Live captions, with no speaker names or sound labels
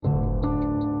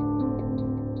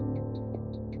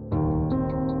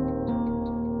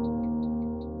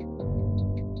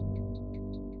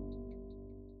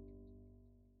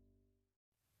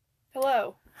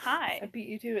beat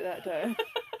you to it that time.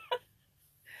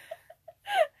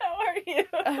 How are you?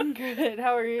 I'm good.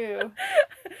 How are you?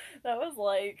 That was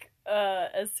like,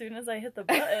 as soon as I hit the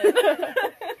button.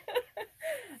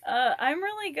 I'm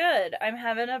really good. I'm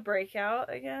having a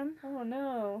breakout again. Oh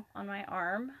no. On my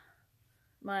arm.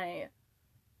 I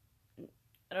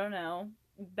don't know,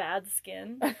 bad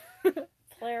skin.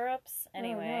 Flare-ups.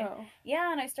 Anyway. Oh, no.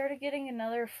 Yeah, and I started getting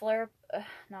another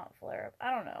not flare-up.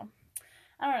 I don't know.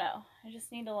 I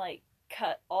just need to, like,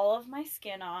 cut all of my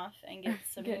skin off and get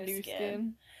some new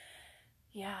skin.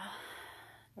 Yeah.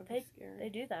 That'd be scary. They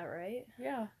do that, right?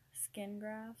 Yeah. Skin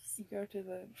grafts. You go to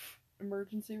the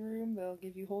emergency room, they'll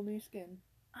give you whole new skin.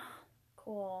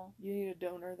 Cool. You need a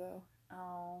donor, though.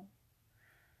 Oh.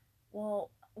 Well,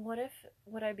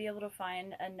 would I be able to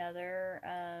find another,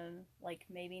 like,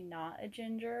 maybe not a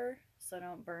ginger, so I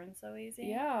don't burn so easy?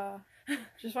 Yeah.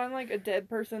 Just find, like, a dead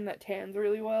person that tans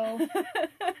really well.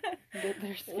 Get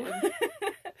their skin.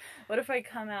 What if I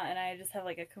come out and I just have,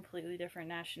 like, a completely different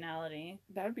nationality?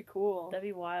 That'd be cool. That'd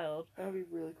be wild. That would be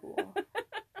really cool.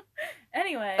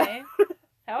 Anyway,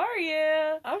 how are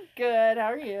you? I'm good.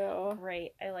 How are you?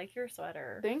 Great. I like your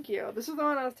sweater. Thank you. This is the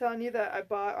one I was telling you that I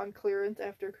bought on clearance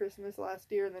after Christmas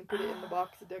last year and then put it in the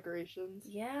box of decorations.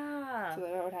 Yeah. So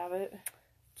that I would have it.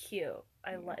 Cute.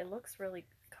 It looks really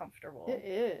comfortable. It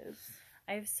is.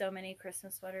 I have so many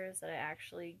Christmas sweaters that I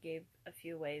actually gave a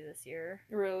few away this year.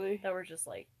 Really? That were just,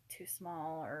 like, too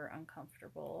small or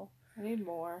uncomfortable. I need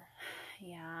more.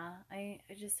 Yeah, I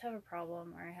just have a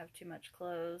problem where I have too much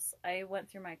clothes. I went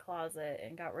through my closet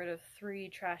and got rid of 3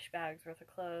 trash bags worth of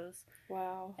clothes.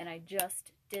 Wow. And I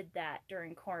just did that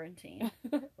during quarantine,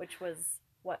 which was,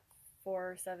 what,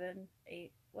 4, 7,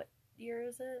 8, what year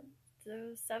is it?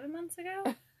 So 7 months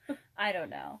ago? I don't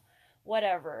know.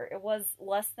 Whatever. It was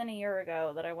less than a year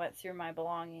ago that I went through my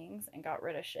belongings and got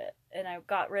rid of shit. And I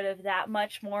got rid of that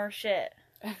much more shit.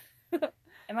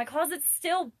 And my closet's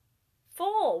still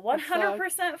full.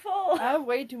 100% full. I have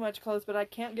way too much clothes, but I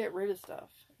can't get rid of stuff.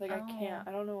 Like, I can't.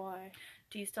 I don't know why.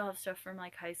 Do you still have stuff from,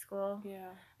 like, high school? Yeah.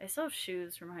 I still have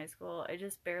shoes from high school. I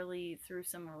just barely threw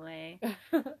some away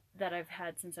that I've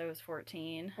had since I was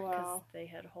 14. Wow. Because they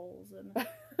had holes in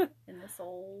the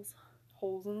soles.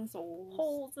 Holes in the soles.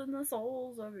 Holes in the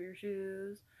soles of your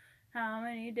shoes. How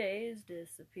many days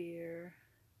disappear?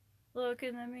 Look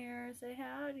in the mirror, say,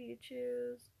 how do you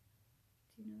choose?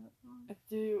 Do you know that song? I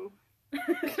do.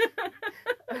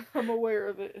 I'm aware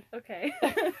of it. Okay.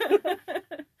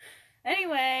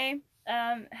 Anyway,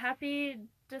 happy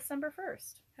December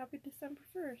 1st. Happy December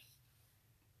 1st.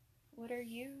 What are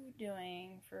you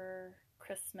doing for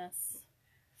Christmas?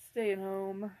 Staying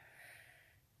home.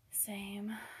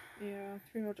 Same. Yeah, it's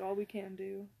pretty much all we can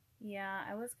do. Yeah,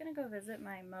 I was gonna go visit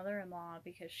my mother-in-law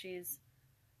because she's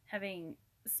having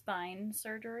spine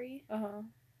surgery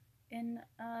in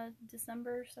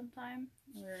December sometime.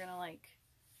 We were gonna, like,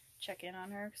 check in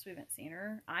on her because we haven't seen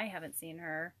her. I haven't seen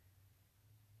her.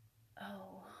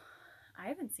 Oh, I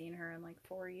haven't seen her in, like,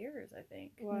 4 years, I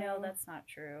think. Wow. No, that's not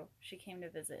true. She came to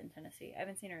visit in Tennessee. I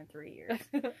haven't seen her in 3 years.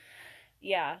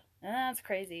 Yeah, that's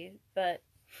crazy. But,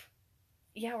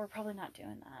 yeah, we're probably not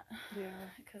doing that. Yeah.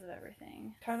 Because of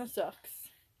everything. Kind of sucks.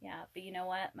 Yeah, but you know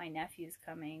what? My nephew's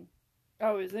coming.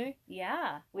 Oh, is he?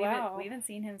 Yeah. We haven't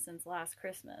seen him since last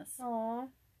Christmas. Aw.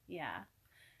 Yeah.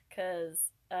 Because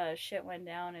shit went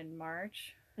down in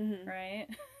March, right?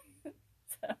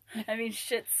 So, I mean,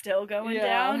 shit's still going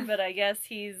down, but I guess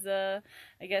he's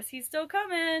still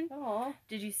coming. Aw.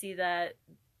 Did you see that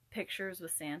pictures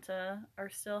with Santa are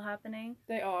still happening?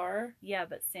 They are? Yeah,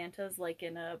 but Santa's, like,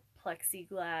 in a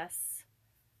plexiglass.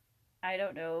 I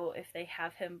don't know if they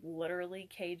have him literally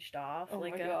caged off,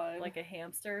 like a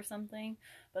hamster or something.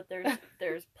 But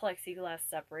there's plexiglass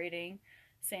separating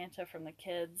Santa from the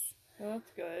kids. Well,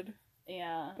 that's good.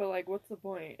 Yeah. But, like, what's the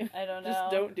point? I don't know.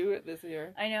 Just don't do it this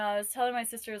year. I know. I was telling my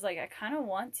sister, I was like, I kind of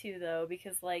want to, though,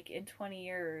 because, like, in 20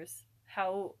 years,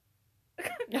 how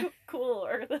cool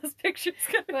are those pictures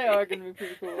going to be? They are going to be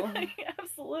pretty cool. Like,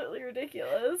 absolutely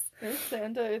ridiculous. There's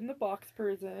Santa in the box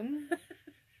prison.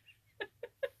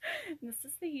 This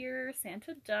is the year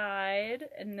Santa died,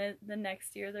 and the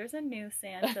next year there's a new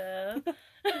Santa.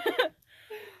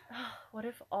 What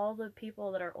if all the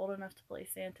people that are old enough to play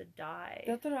Santa die?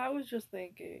 That's what I was just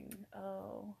thinking.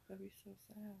 Oh. That'd be so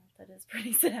sad. That is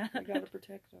pretty sad. We gotta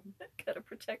protect them. Gotta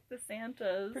protect the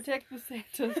Santas. Protect the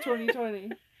Santas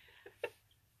 2020.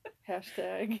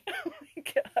 Hashtag. Oh my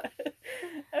god.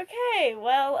 Okay,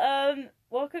 well,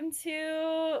 welcome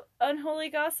to Unholy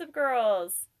Gossip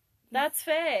Girls. That's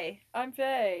Faye. I'm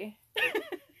Faye.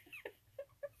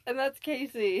 And that's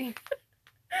Casey.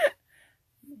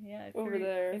 Yeah, Over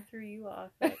there. I threw you off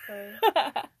that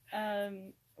time.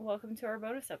 Welcome to our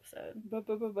bonus episode.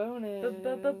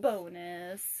 Bonus.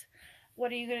 Bonus.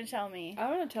 What are you going to tell me? I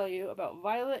want to tell you about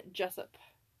Violet Jessup.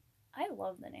 I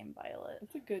love the name Violet.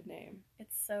 It's a good name.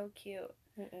 It's so cute.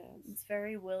 It is. It's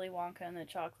very Willy Wonka and the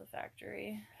Chocolate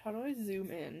Factory. How do I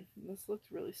zoom in? This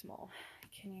looks really small.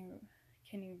 Can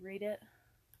you read it?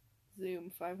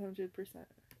 Zoom 500%.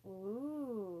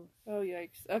 Ooh. Oh,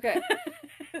 yikes. Okay.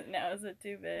 Now is it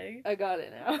too big? I got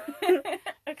it now.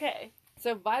 Okay.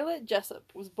 So Violet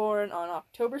Jessup was born on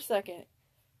October 2nd,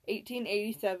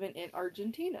 1887 in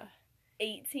Argentina.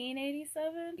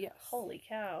 1887? Yes. Holy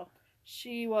cow.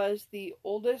 She was the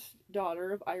oldest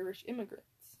daughter of Irish immigrants.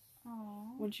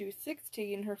 Aww. When she was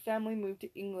 16, her family moved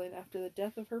to England after the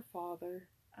death of her father.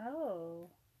 Oh,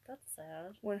 that's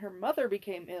sad. When her mother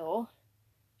became ill,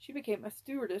 she became a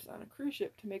stewardess on a cruise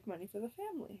ship to make money for the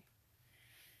family.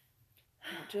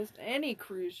 Not just any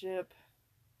cruise ship.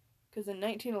 Because in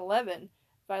 1911,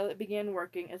 Violet began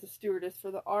working as a stewardess for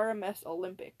the RMS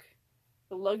Olympic,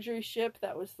 the luxury ship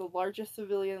that was the largest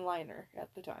civilian liner at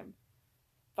the time.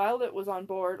 Violet was on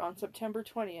board on September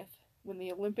 20th when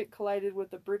the Olympic collided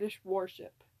with a British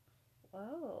warship.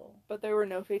 Whoa. But there were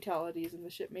no fatalities and the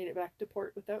ship made it back to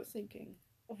port without sinking.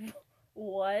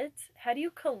 What? How do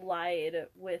you collide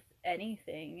with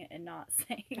anything and not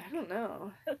sink? I don't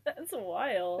know. That's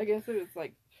wild. I guess it was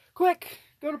like, quick,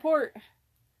 go to port.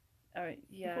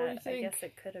 Yeah, Before you I sink. guess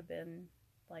it could have been,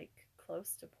 like,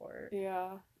 close to port.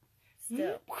 Yeah.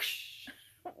 Still. Whoosh.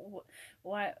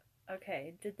 Why?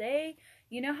 Okay, did they...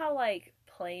 You know how, like,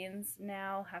 planes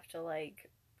now have to,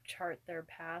 like, chart their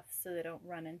paths so they don't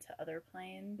run into other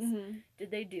planes? Mm-hmm.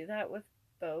 Did they do that with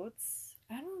boats?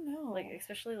 I don't know. Like,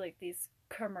 especially, like, these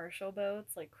commercial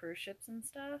boats, like cruise ships and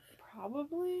stuff?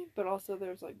 Probably, but also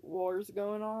there's like wars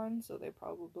going on, so they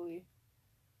probably...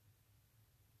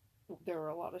 There were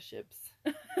a lot of ships.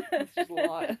 It's just a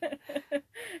lot.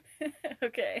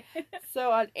 Okay.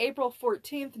 So on April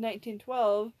 14th,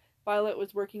 1912, Violet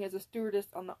was working as a stewardess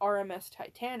on the RMS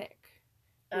Titanic.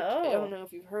 Which, I don't know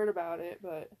if you've heard about it,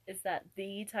 but... Is that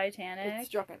the Titanic? It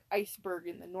struck an iceberg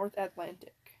in the North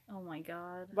Atlantic. Oh my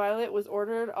god. Violet was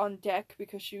ordered on deck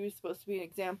because she was supposed to be an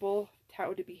example of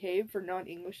how to behave for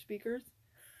non-English speakers.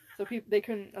 So they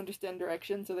couldn't understand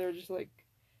directions, so they were just like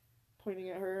pointing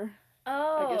at her.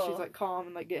 Oh. I guess she's like calm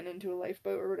and like getting into a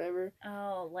lifeboat or whatever.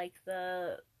 Oh, like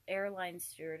the airline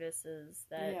stewardesses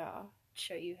that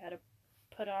show you how to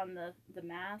put on the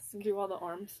mask. And do all the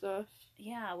arm stuff.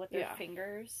 Yeah, with their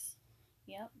fingers.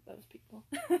 Yep. Those people.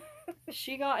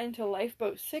 She got into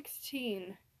lifeboat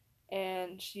 16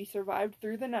 and she survived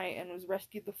through the night and was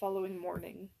rescued the following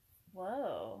morning.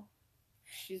 Whoa.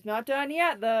 She's not done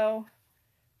yet though.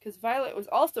 Because Violet was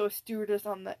also a stewardess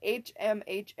on the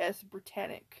HMHS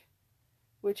Britannic,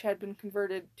 which had been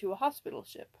converted to a hospital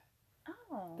ship.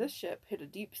 Oh. This ship hit a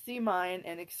deep sea mine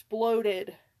and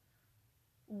exploded.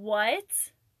 What?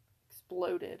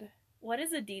 Exploded. What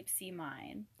is a deep sea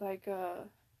mine? Like,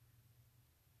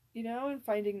 you know in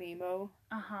Finding Nemo?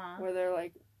 Uh-huh. Where they're,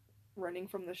 like, running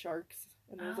from the sharks.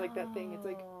 And there's, like, that thing. It's,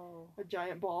 like, a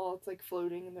giant ball. It's, like,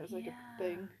 floating. And there's, like, a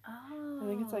thing. Oh. I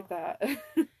think it's like that.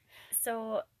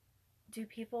 So, do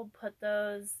people put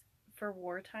those for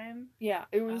wartime? Yeah,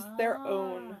 it was their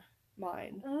own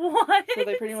mine. What? So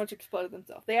they pretty much exploded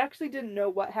themselves. They actually didn't know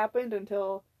what happened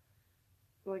until,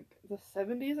 like, the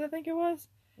 70s, I think it was.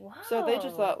 Wow. So they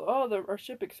just thought, oh, our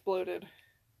ship exploded.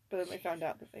 But then they found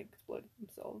out that they exploded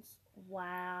themselves.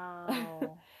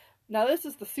 Wow. Now this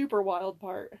is the super wild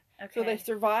part. Okay. So they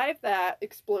survived that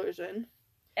explosion.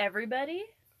 Everybody?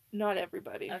 Not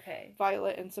everybody. Okay.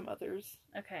 Violet and some others.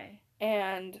 Okay.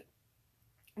 And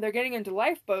they're getting into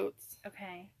lifeboats.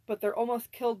 Okay. But they're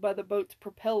almost killed by the boat's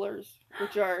propellers,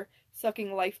 which are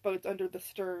sucking lifeboats under the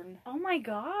stern. Oh my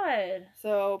god.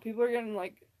 So people are getting,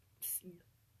 like,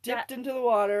 dipped into the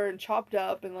water and chopped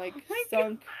up and, like,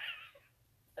 sunk.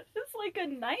 It's like a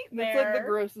nightmare. That's, like, the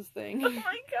grossest thing. Oh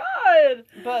my god.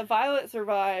 But Violet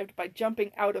survived by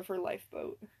jumping out of her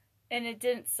lifeboat. And it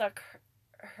didn't suck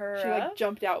her She, up? like,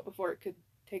 jumped out before it could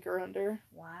take her under.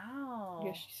 Wow. I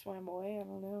guess she swam away, I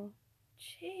don't know.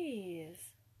 Jeez.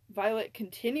 Violet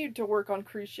continued to work on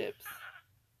cruise ships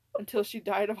until she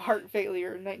died of heart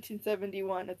failure in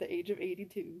 1971 at the age of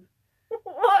 82.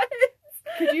 What?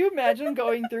 Could you imagine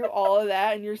going through all of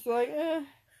that and you're just like,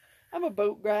 I'm a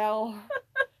boat gal.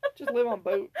 Just live on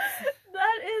boats.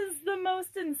 That is the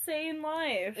most insane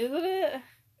life. Isn't it?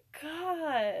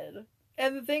 God.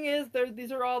 And the thing is,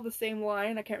 these are all the same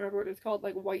line. I can't remember what it's called,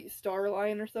 like White Star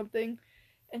Line or something.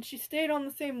 And she stayed on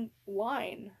the same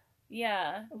line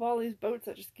Yeah. Of all these boats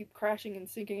that just keep crashing and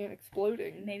sinking and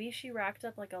exploding. Maybe she racked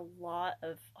up like a lot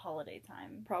of holiday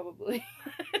time. Probably.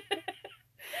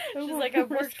 She's like, I've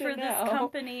worked for this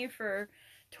company for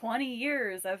 20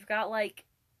 years. I've got like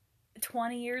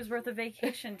 20 years worth of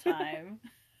vacation time.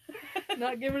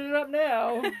 Not giving it up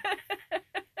now.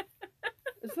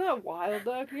 Isn't that wild,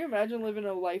 though? Can you imagine living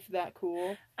a life that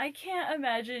cool? I can't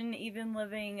imagine even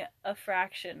living a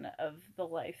fraction of the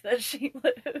life that she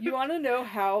lived. You want to know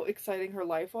how exciting her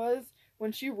life was?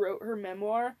 When she wrote her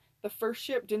memoir, the first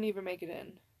ship didn't even make it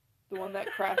in. The one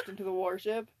that crashed into the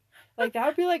warship. Like, that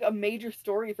would be like a major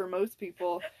story for most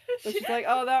people. But she's like,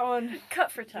 oh, that one.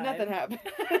 Cut for time. Nothing happened.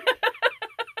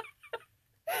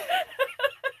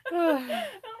 Oh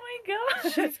my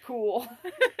gosh. She's cool.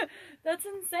 That's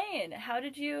insane. How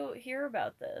did you hear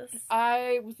about this?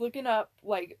 I was looking up,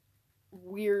 like,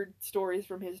 weird stories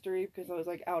from history because I was,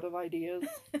 like, out of ideas.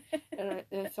 and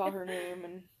I saw her name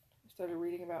and started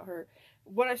reading about her.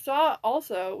 What I saw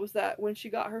also was that when she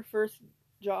got her first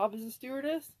job as a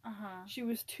stewardess, she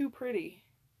was too pretty.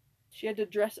 She had to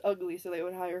dress ugly so they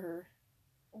would hire her.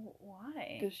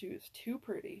 Why? Because she was too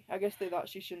pretty. I guess they thought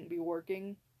she shouldn't be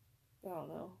working. I don't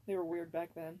know. They were weird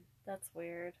back then. That's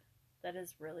weird. That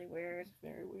is really weird. It's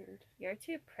very weird. You're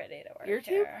too pretty to work You're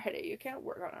here. too pretty. You can't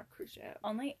work on our cruise ship.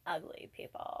 Only ugly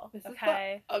people. This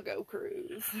okay? is the Uggo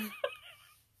cruise.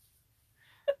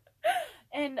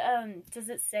 And does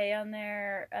it say on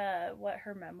there what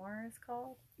her memoir is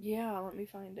called? Yeah, let me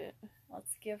find it.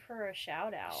 Let's give her a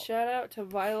shout out. Shout out to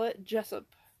Violet Jessup.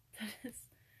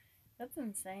 That's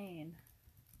insane.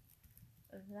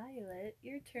 Violet,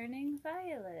 you're turning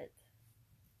violet.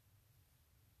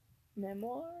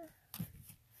 Memoir?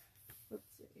 Let's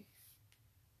see.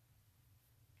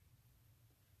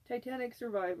 Titanic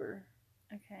Survivor.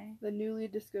 Okay. The newly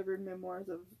discovered memoirs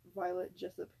of Violet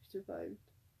Jessup who survived.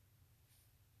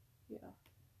 Yeah.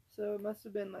 So it must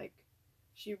have been like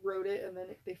she wrote it and then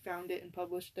they found it and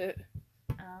published it.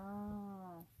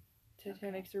 Oh.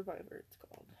 Titanic Survivor, it's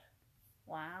called.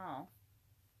 Wow.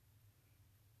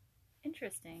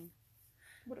 Interesting.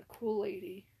 What a cool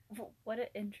lady. What an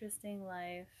interesting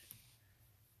life.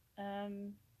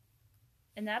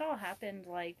 And that all happened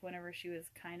like whenever she was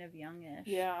kind of youngish.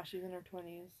 Yeah, she's in her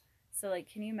 20s. So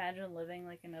like, can you imagine living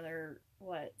like another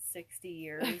 60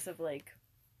 years of like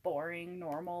boring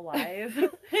normal life?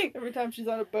 Every time she's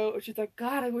on a boat, she's like,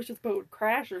 God, I wish this boat would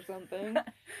crash or something.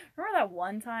 Remember that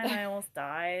one time I almost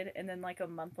died, and then like a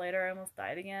month later I almost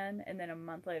died again, and then a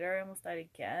month later I almost died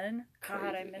again?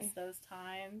 God, I miss those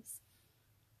times.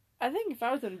 I think if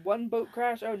I was in one boat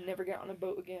crash, I would never get on a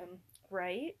boat again.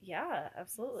 Right? Yeah,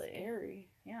 absolutely. Scary.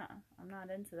 Yeah, I'm not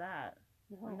into that.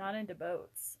 No. I'm not into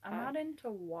boats. I'm not into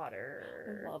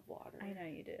water. I love water. I know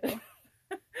you do.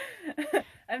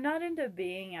 I'm not into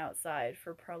being outside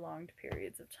for prolonged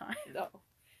periods of time. No.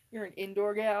 You're an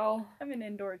indoor gal. I'm an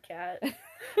indoor cat.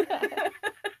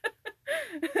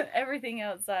 Everything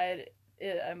outside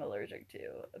I'm allergic to,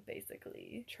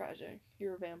 basically. Tragic.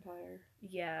 You're a vampire.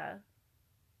 Yeah.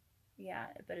 Yeah,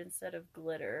 but instead of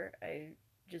glitter, I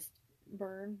just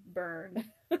burn.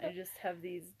 I just have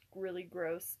these really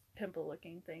gross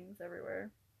pimple-looking things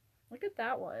everywhere. Look at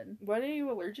that one. What are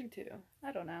you allergic to?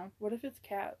 I don't know. What if it's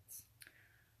cats?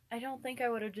 I don't think I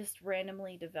would have just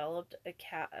randomly developed a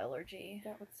cat allergy.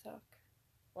 That would suck.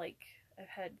 Like, I've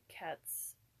had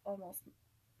cats almost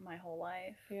my whole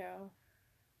life. Yeah.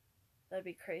 That'd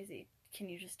be crazy. Can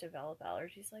you just develop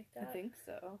allergies like that? I think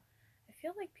so. I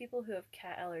feel like people who have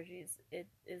cat allergies, it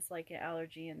is like an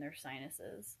allergy in their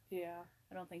sinuses. Yeah.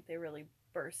 I don't think they really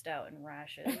burst out in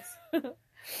rashes.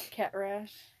 Cat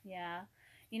rash? Yeah.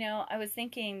 You know, I was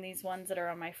thinking these ones that are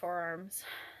on my forearms,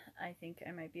 I think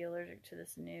I might be allergic to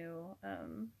this new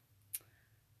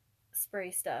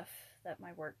spray stuff that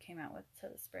my work came out with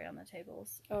to spray on the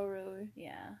tables. Oh, really?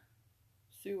 Yeah.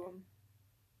 Sue them.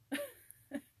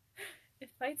 It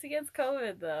fights against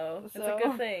COVID, though. So? It's a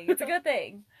good thing. It's a good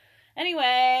thing.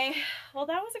 Anyway, well,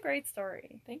 that was a great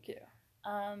story. Thank you.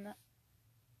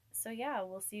 So yeah,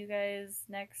 we'll see you guys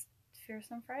next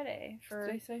Fearsome Friday for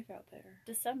Stay safe out there.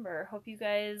 December. Hope you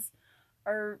guys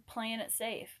are playing it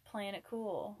safe, playing it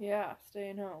cool. Yeah,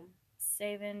 staying home.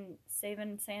 Saving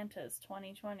Santas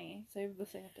 2020. Save the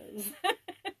Santas.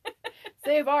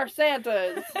 Save our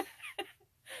Santas!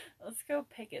 Let's go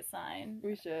picket sign.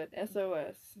 We should.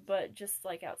 SOS. But just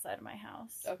like outside of my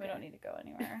house. Okay. We don't need to go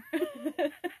anywhere.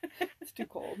 It's too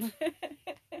cold.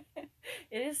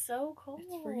 It is so cold.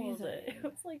 It's freezing. It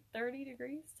was like 30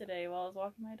 degrees today while I was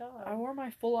walking my dog. I wore my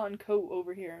full-on coat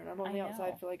over here, and I'm only I know.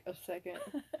 outside for like a second.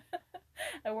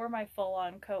 I wore my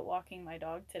full-on coat walking my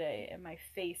dog today, and my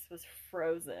face was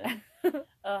frozen.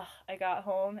 Ugh, I got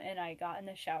home, and I got in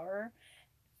the shower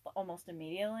almost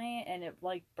immediately, and it,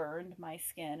 like, burned my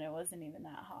skin. It wasn't even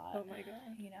that hot. Oh my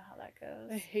god. You know how that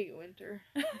goes. I hate winter.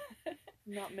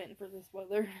 Not meant for this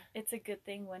weather. It's a good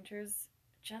thing winter's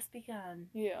just begun.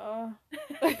 Yeah.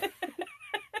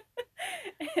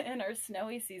 And our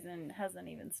snowy season hasn't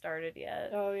even started yet.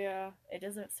 Oh yeah. It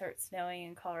doesn't start snowing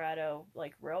in Colorado,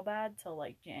 like, real bad till,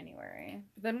 like, January.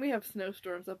 Then we have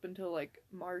snowstorms up until like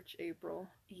March, April.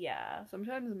 Yeah.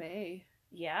 Sometimes May.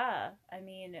 Yeah. I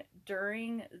mean,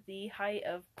 during the height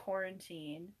of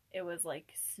quarantine, it was,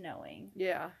 like, snowing.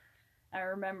 Yeah. I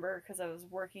remember because I was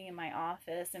working in my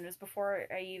office, and it was before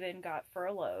I even got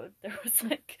furloughed. There was,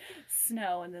 like,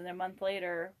 snow, and then a month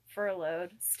later,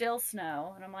 furloughed, still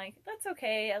snow. And I'm like, that's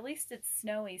okay. At least it's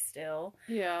snowy still.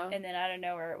 Yeah. And then out of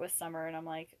nowhere, it was summer, and I'm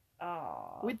like,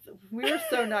 oh. We were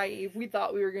so naive. We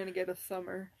thought we were going to get a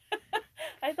summer.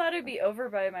 I thought it'd be over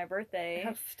by my birthday.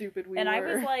 How stupid we and were. I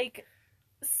was, like,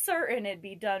 certain it'd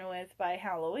be done with by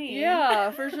Halloween.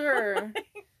 Yeah, for sure.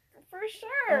 For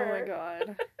sure. Oh my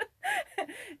god.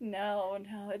 No,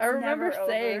 it's I remember never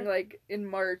saying, over. like, in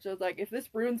March, I was like, if this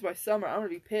ruins my summer, I'm gonna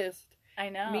be pissed. I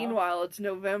know. Meanwhile, it's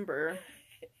November.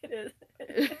 It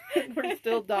is. We're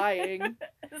still dying.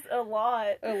 It's a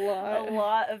lot. A lot. A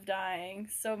lot of dying.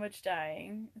 So much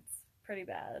dying. It's pretty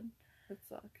bad. It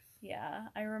sucks. Yeah,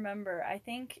 I remember. I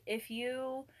think if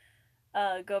you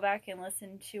go back and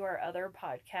listen to our other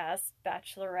podcast,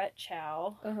 Bachelorette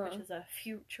Chow, which is a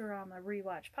Futurama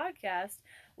rewatch podcast,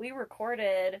 we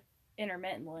recorded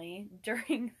intermittently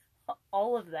during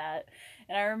all of that.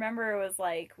 And I remember it was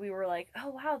like, we were like, oh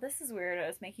wow, this is weird. I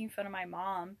was making fun of my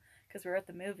mom because we were at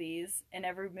the movies, and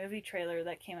every movie trailer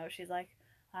that came out, she's like,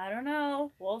 I don't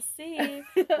know. We'll see.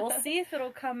 We'll see if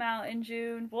it'll come out in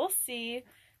June. We'll see.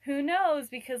 Who knows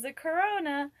because of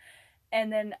Corona. And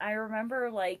then I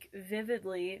remember, like,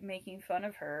 vividly making fun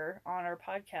of her on our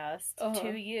podcast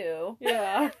to you.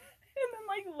 Yeah. And then,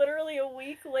 like, literally a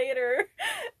week later,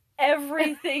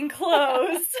 everything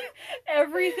closed.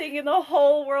 Everything in the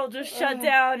whole world just shut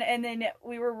down. And then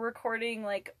we were recording,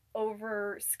 like,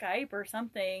 over Skype or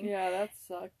something. Yeah, that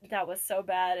sucked. That was so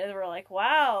bad. And we're like,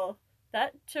 wow,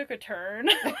 that took a turn.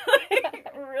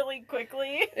 Really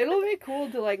quickly. It'll be cool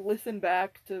to, like, listen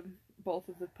back to both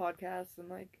of the podcasts and,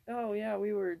 like, oh yeah,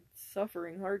 we were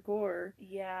suffering hardcore.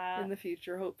 Yeah. In the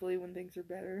future, hopefully, when things are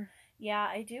better. Yeah,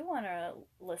 I do want to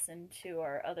listen to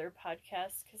our other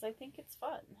podcasts because I think it's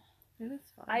fun. It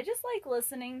is fun. I just like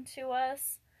listening to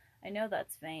us. I know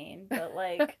that's vain, but,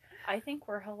 like, I think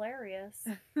we're hilarious.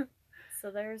 So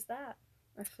there's that.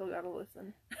 I still gotta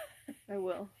listen. I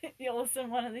will. You'll listen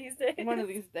one of these days. One of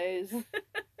these days.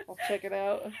 I'll check it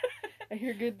out. I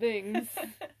hear good things.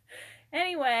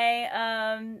 Anyway,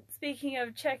 speaking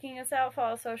of checking us out,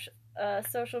 follow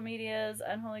social medias,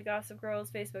 Unholy Gossip Girls,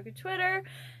 Facebook and Twitter,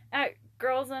 at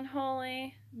Girls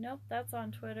Unholy. Nope, that's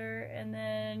on Twitter. And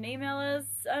then email us,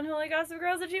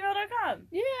 unholygossipgirls@gmail.com.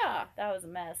 Yeah. That was a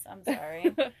mess. I'm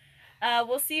sorry.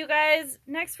 We'll see you guys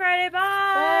next Friday.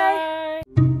 Bye!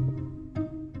 Bye!